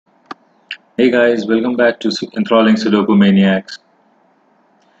Hey guys, welcome back to Enthralling SudokuManiacs.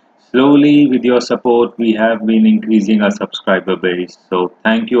 Slowly, with your support, we have been increasing our subscriber base. So,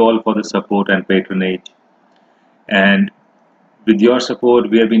 thank you all for the support and patronage. And with your support,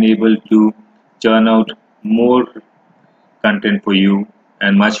 we have been able to churn out more content for you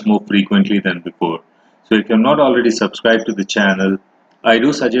and much more frequently than before. So, if you're not already subscribed to the channel, I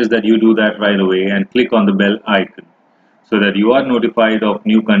do suggest that you do that right away and click on the bell icon so that you are notified of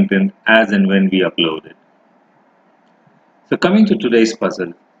new content as and when we upload it. So coming to today's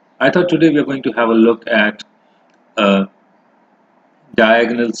puzzle, I thought today we are going to have a look at a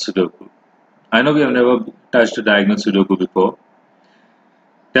diagonal Sudoku. I know we have never touched a diagonal Sudoku before,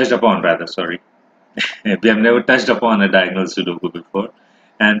 touched upon rather, sorry. We have never touched upon a diagonal Sudoku before.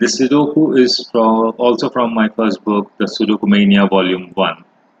 And this Sudoku is also from my first book, the SudokuMania Volume 1.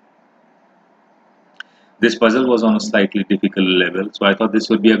 This puzzle was on a slightly difficult level, so I thought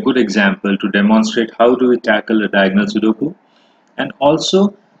this would be a good example to demonstrate how do we tackle a diagonal Sudoku. And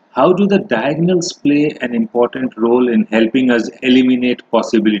also, how do the diagonals play an important role in helping us eliminate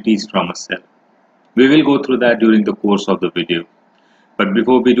possibilities from a cell? We will go through that during the course of the video. But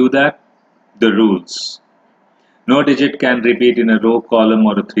before we do that, the rules. No digit can repeat in a row, column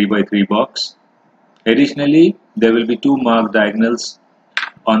or a 3 by 3 box. Additionally, there will be two marked diagonals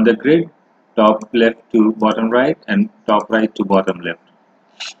on the grid, top left to bottom right and top right to bottom left.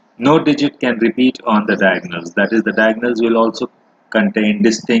 No digit can repeat on the diagonals. That is, the diagonals will also contain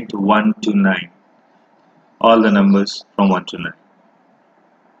distinct 1 to 9. All the numbers from 1 to 9.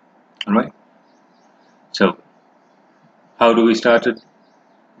 Alright? So, how do we start a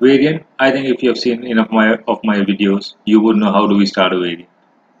variant? I think if you have seen enough of my videos, you would know how do we start a variant.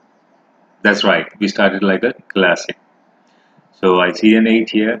 That's right, we started like a classic. So I see an 8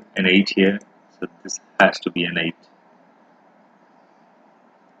 here, an 8 here, so this has to be an 8.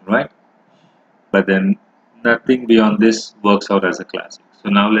 Right? But then nothing beyond this works out as a classic. So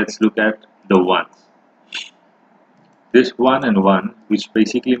now let's look at the ones. This 1 and 1, which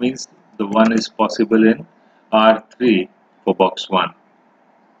basically means the 1 is possible in R3 for box 1.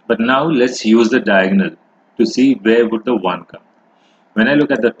 But now let's use the diagonal to see where would the 1 come. When I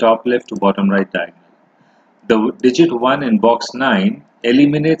look at the top left to bottom right diagonal, the digit 1 in box 9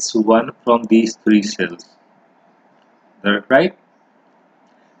 eliminates 1 from these 3 cells. Is that right?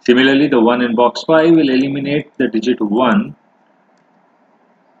 Similarly, the 1 in box 5 will eliminate the digit 1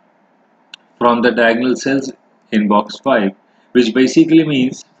 from the diagonal cells in box 5, which basically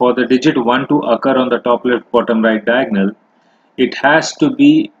means for the digit 1 to occur on the top left bottom right diagonal, it has to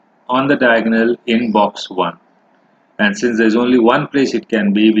be on the diagonal in box 1. And since there's only one place it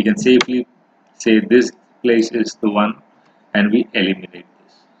can be, we can safely say this place is the one and we eliminate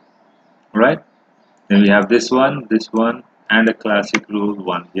this. Right? Then we have this one, and a classic rule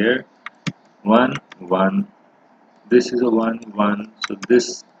 1 here. 1, 1. This is a 1, 1. So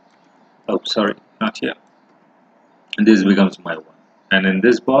this, oh sorry, not here. And this becomes my 1. And in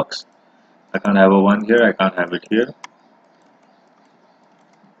this box, I can't have a 1 here, I can't have it here.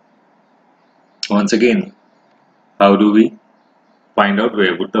 Once again, how do we find out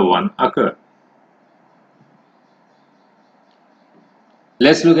where would the 1 occur?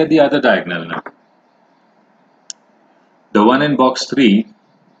 Let's look at the other diagonal now. The 1 in box 3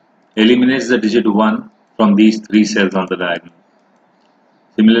 eliminates the digit 1 from these 3 cells on the diagonal.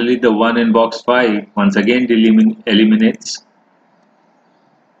 Similarly, the 1 in box 5 once again eliminates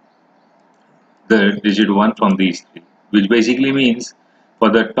the digit 1 from these 3, which basically means for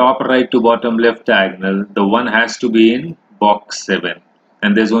the top right to bottom left diagonal, the 1 has to be in box 7.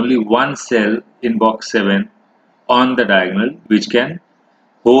 And there's only one cell in box 7 on the diagonal which can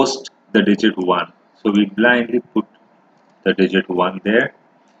host the digit 1. So we blindly put the digit 1 there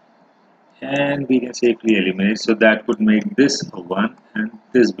and we can safely eliminate. So that would make this a 1 and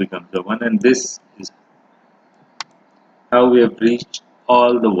this becomes a 1, and this is how we have reached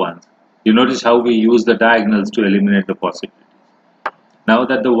all the 1s. You notice how we use the diagonals to eliminate the possibilities. Now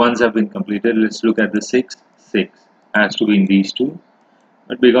that the 1s have been completed, let's look at the 6. 6 has to be in these two,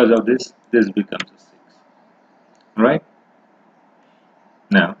 but because of this, this becomes a 6. Alright?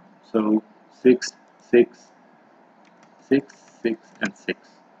 Now, so 6, 6, 6, 6 and 6.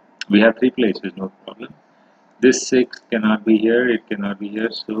 We have 3 places, no problem. This 6 cannot be here, it cannot be here,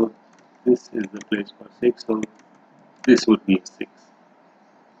 so this is the place for 6, so this would be a 6.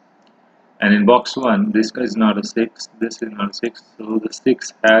 And in box 1, this is not a 6, this is not a 6, so the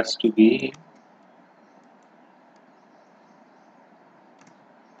 6 has to be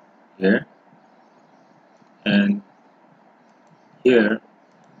here, and here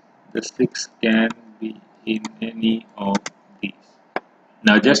the 6 can be in any of these.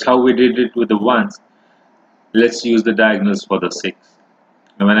 Now just how we did it with the 1s, let's use the diagonals for the 6.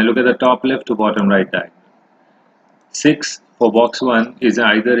 Now when I look at the top left to bottom right diagonal, 6 for box 1 is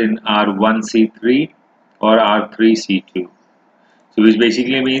either in R1C3 or R3C2. So which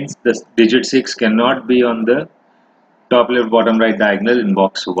basically means the digit 6 cannot be on the top left bottom right diagonal in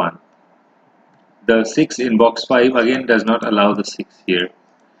box 1. The 6 in box 5 again does not allow the 6 here,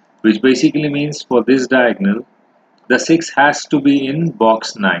 which basically means for this diagonal the 6 has to be in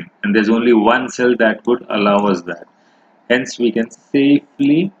box 9, and there's only one cell that would allow us that. Hence we can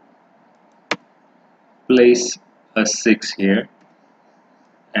safely place a 6 here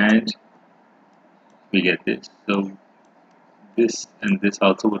and we get this. So this and this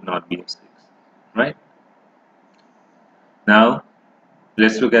also would not be a 6, right? Now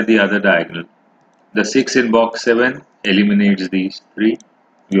let's look at the other diagonal. The 6 in box 7 eliminates these 3.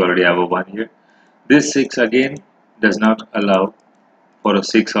 We already have a 1 here. This 6 again does not allow for a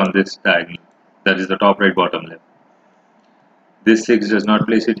 6 on this diagonal. That is the top right bottom left. This 6 does not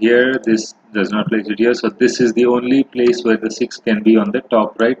place it here. This does not place it here. So this is the only place where the 6 can be on the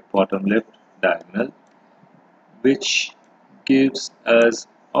top right bottom left diagonal, which gives us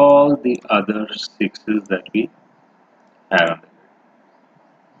all the other 6's that we have on the grid.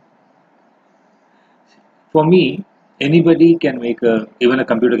 For me, anybody can make even a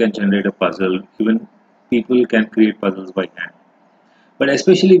computer can generate a puzzle, even people can create puzzles by hand. But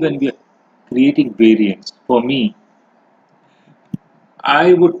especially when we are creating variants, for me,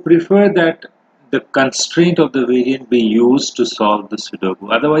 I would prefer that the constraint of the variant be used to solve the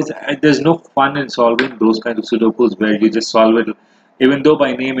Sudoku. Otherwise, there's no fun in solving those kind of Sudokus where you just solve it, even though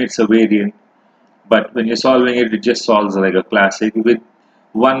by name it's a variant. But when you're solving it, it just solves like a classic with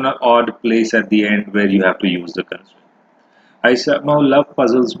one odd place at the end where you have to use the constraint. I somehow love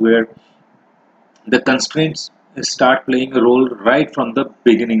puzzles where the constraints start playing a role right from the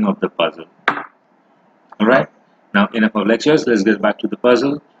beginning of the puzzle. Alright, now enough of lectures, let's get back to the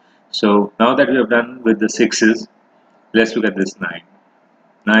puzzle. So now that we have done with the 6's, let's look at this 9.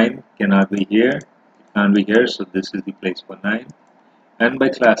 9 cannot be here, it can't be here, so this is the place for 9. And by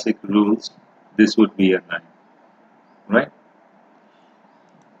classic rules, this would be a 9. Right?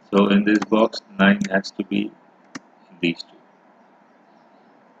 So in this box, 9 has to be in these two.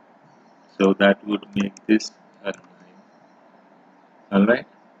 So that would make this a 9. Alright?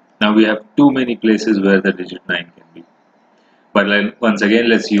 Now we have too many places where the digit 9 can be. But once again,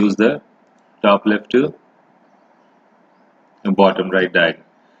 let's use the top left to the bottom right diagonal.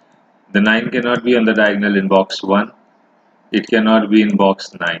 The 9 cannot be on the diagonal in box 1. It cannot be in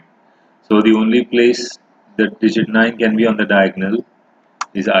box 9. So the only place the digit 9 can be on the diagonal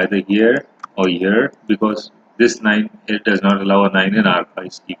is either here or here, because this 9, it does not allow a 9 in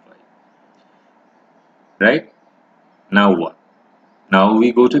R5C5. Right? Now what? Now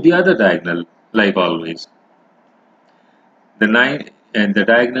we go to the other diagonal, like always. The 9 and the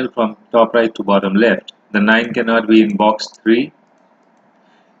diagonal from top right to bottom left. The 9 cannot be in box 3.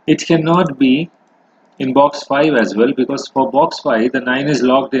 It cannot be in box 5 as well, because for box 5 the 9 is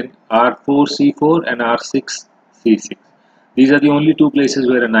locked in R4C4 and R6C6. These are the only two places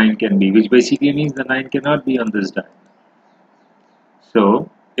where a 9 can be, which basically means the 9 cannot be on this diagonal. So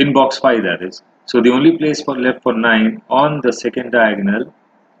in box 5, that is. So the only place for left for 9 on the second diagonal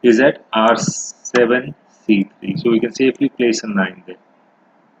is at R7C3. So we can safely place a 9 there.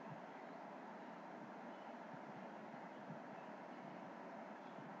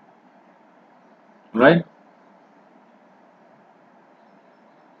 Right?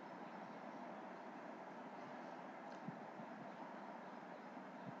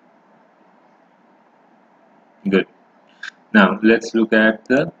 Good. Now let's look at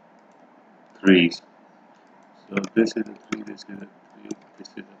the 3's. So this is a 3, this is a 3, this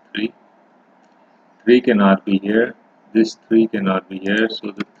is a 3. 3 cannot be here. This 3 cannot be here.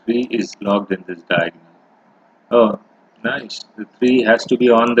 So the 3 is locked in this diagonal. Oh, nice. The 3 has to be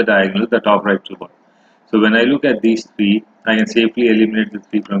on the diagonal, the top right to bottom. So when I look at these 3, I can safely eliminate the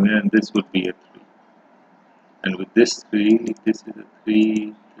 3 from here, and this would be a 3. And with this 3, this is a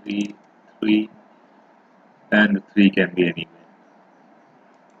 3, 3, 3, and the 3 can be anywhere.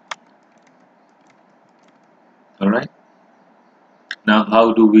 Alright? Now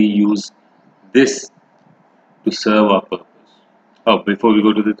how do we use this to serve our purpose? Oh, before we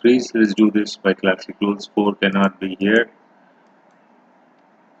go to the 3's, let's do this by classic rules. 4 cannot be here.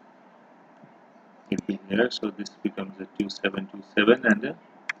 It be here, so this becomes a 2727 and a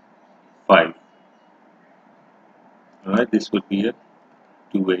 5. Alright, this would be a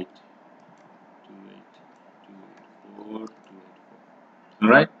 28, 28, 284, 284.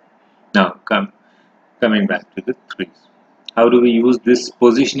 Alright, now coming back to the 3's. How do we use this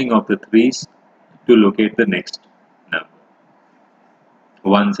positioning of the 3's to locate the next number?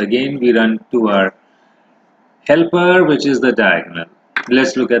 Once again, we run to our helper, which is the diagonal.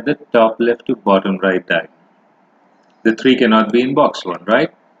 Let's look at the top left to bottom right diagonal. The 3 cannot be in box 1,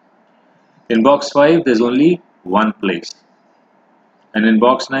 right? In box 5, there's only one place. And in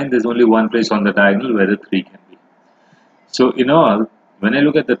box 9, there's only one place on the diagonal where the 3 can be. So in all, when I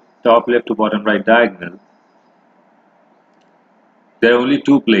look at the top left to bottom right diagonal, there are only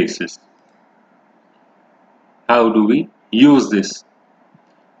two places. How do we use this?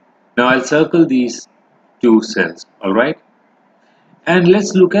 Now I'll circle these two cells, alright? And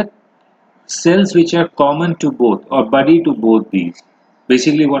let's look at cells which are common to both or buddy to both these.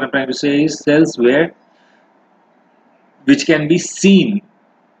 Basically what I'm trying to say is cells which can be seen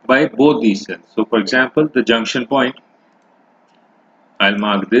by both these cells. So for example, the junction point, I'll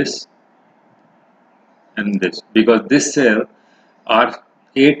mark this and this, because this cell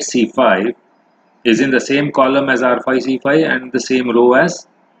R8C5 is in the same column as R5C5 and the same row as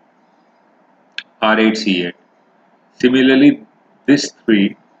R8C8. Similarly, this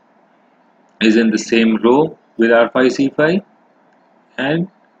 3 is in the same row with R5C5 and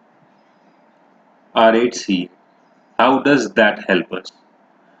R8C8. How does that help us?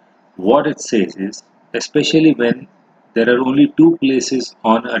 What it says is, especially when there are only two places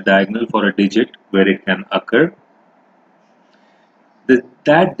on a diagonal for a digit where it can occur,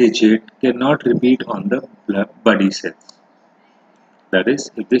 that digit cannot repeat on the buddy cells. That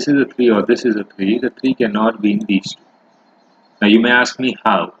is, if this is a 3 or this is a 3, the 3 cannot be in these two. Now you may ask me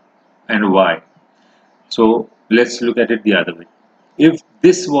how and why. So let's look at it the other way. If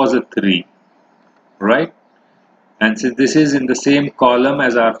this was a 3, right? And since this is in the same column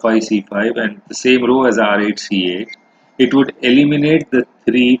as R5C5 and the same row as R8C8, it would eliminate the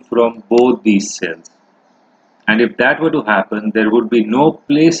 3 from both these cells. And if that were to happen, there would be no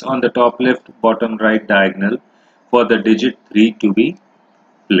place on the top left, bottom right diagonal for the digit 3 to be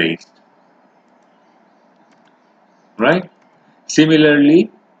placed. Right?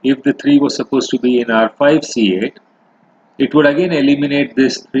 Similarly, if the 3 was supposed to be in R5C8, it would again eliminate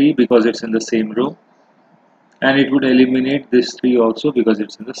this 3 because it's in the same row. And it would eliminate this 3 also because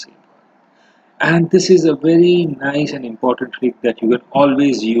it's in the same row. And this is a very nice and important trick that you can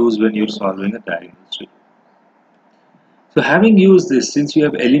always use when you're solving a diagonal sudoku. So having used this, since you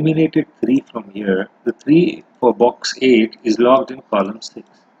have eliminated 3 from here, the 3 for box 8 is locked in column 6.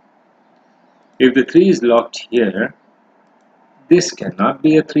 If the 3 is locked here, this cannot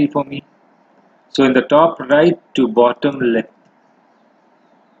be a 3 for me. So in the top right to bottom left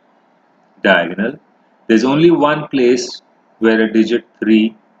diagonal, there's only one place where a digit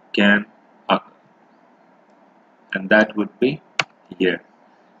 3 can occur, and that would be here.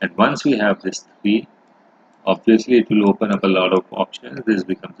 And once we have this 3, obviously it will open up a lot of options. This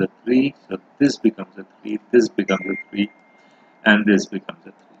becomes a 3, so this becomes a 3, this becomes a 3, and this becomes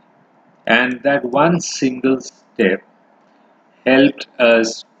a 3. And that one single step helped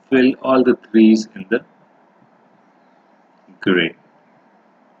us fill all the 3's in the gray.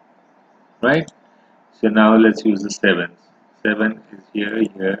 Right? So now let's use the 7s. 7 is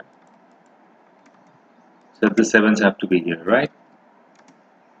here. So the 7s have to be here, right?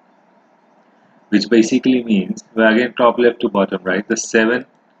 Which basically means, well, again top left to bottom right, the 7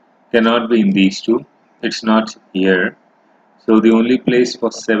 cannot be in these two. It's not here. So the only place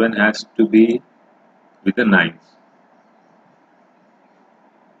for 7 has to be with the 9s.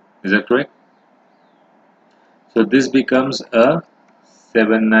 Is that correct? So this becomes a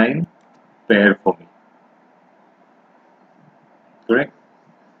 7-9 pair for me. Correct?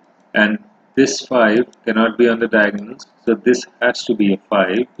 And this 5 cannot be on the diagonals, so this has to be a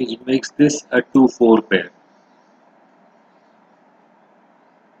 5, which makes this a 2-4 pair.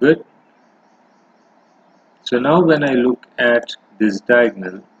 Good? So now when I look at this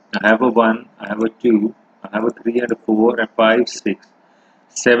diagonal, I have a 1, I have a 2, I have a 3 and a 4 and 5, 6.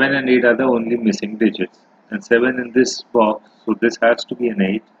 7 and 8 are the only missing digits. And 7 in this box, so this has to be an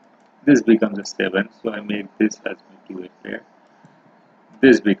 8. This becomes a 7, so I make this as my 2-8 pair.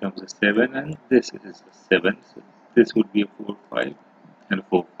 This becomes a 7 and this is a 7, so this would be a 4-5 and a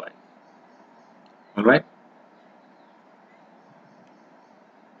 4-5. Alright?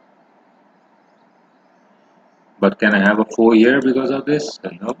 But can I have a 4 here because of this?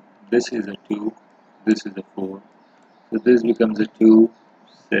 No. This is a 2, this is a 4. So this becomes a 2,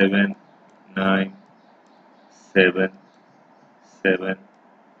 7, 9, 7, 7,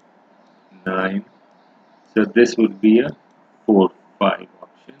 9. So this would be a 4-5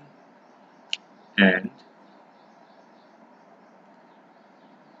 option. And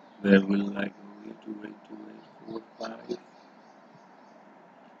where will I go? 2, 8, 2, 8, 4, 5.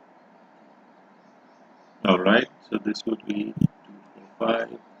 Alright, so this would be 2, 4,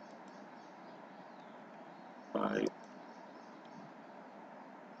 5, 5.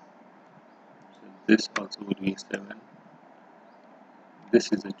 So this also would be 7.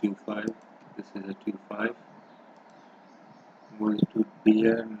 This is a 2, 5. This is a 2, 5. Goes to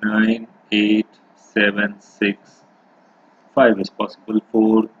here 9, 8, 7, 6. 5 is possible.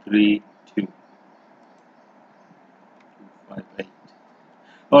 4, 3, 2. 2, 5, 8.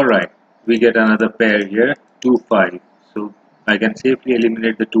 Alright, we get another pair here. 2, 5. So I can safely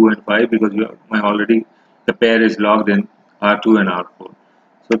eliminate the 2 and 5 because the pair is logged in R2 and R4.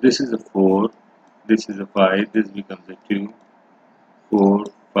 So this is a 4, this is a 5, this becomes a 2, 4,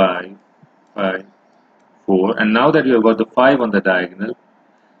 5, 5, 4. And now that we have got the 5 on the diagonal,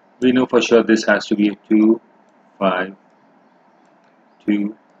 we know for sure this has to be a 2, 5,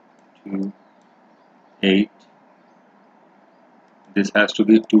 2, 2, 8. This has to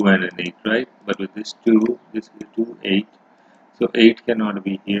be 2 and an 8, right? But with this 2, this is a 2, 8. So 8 cannot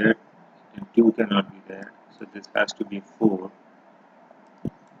be here and 2 cannot be there. So this has to be 4,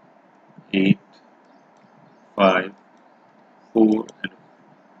 8, 5, 4, and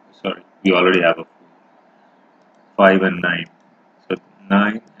sorry, we already have a 4, 5 and 9. So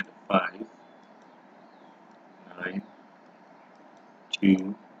 9 and 5, 9,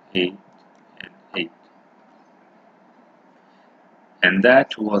 2, 8, and 8. And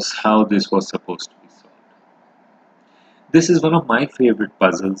that was how this was supposed to be solved. This is one of my favorite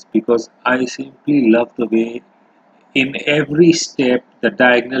puzzles because I simply love the way in every step the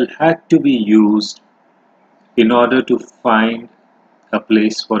diagonal had to be used in order to find a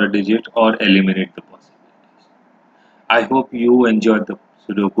place for a digit or eliminate the possibilities. I hope you enjoyed the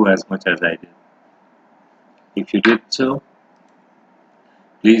Sudoku as much as I did. If you did so,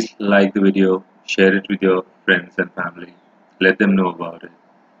 please like the video, share it with your friends and family, let them know about it.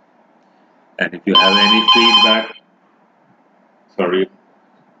 And if you have any feedback, sorry,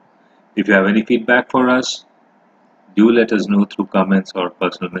 if you have any feedback for us, do let us know through comments or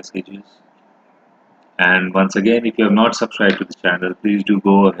personal messages. And once again, if you have not subscribed to the channel, please do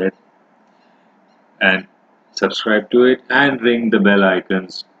go ahead and subscribe to it and ring the bell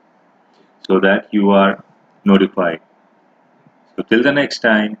icons so that you are notified. So till the next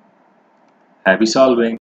time, happy solving!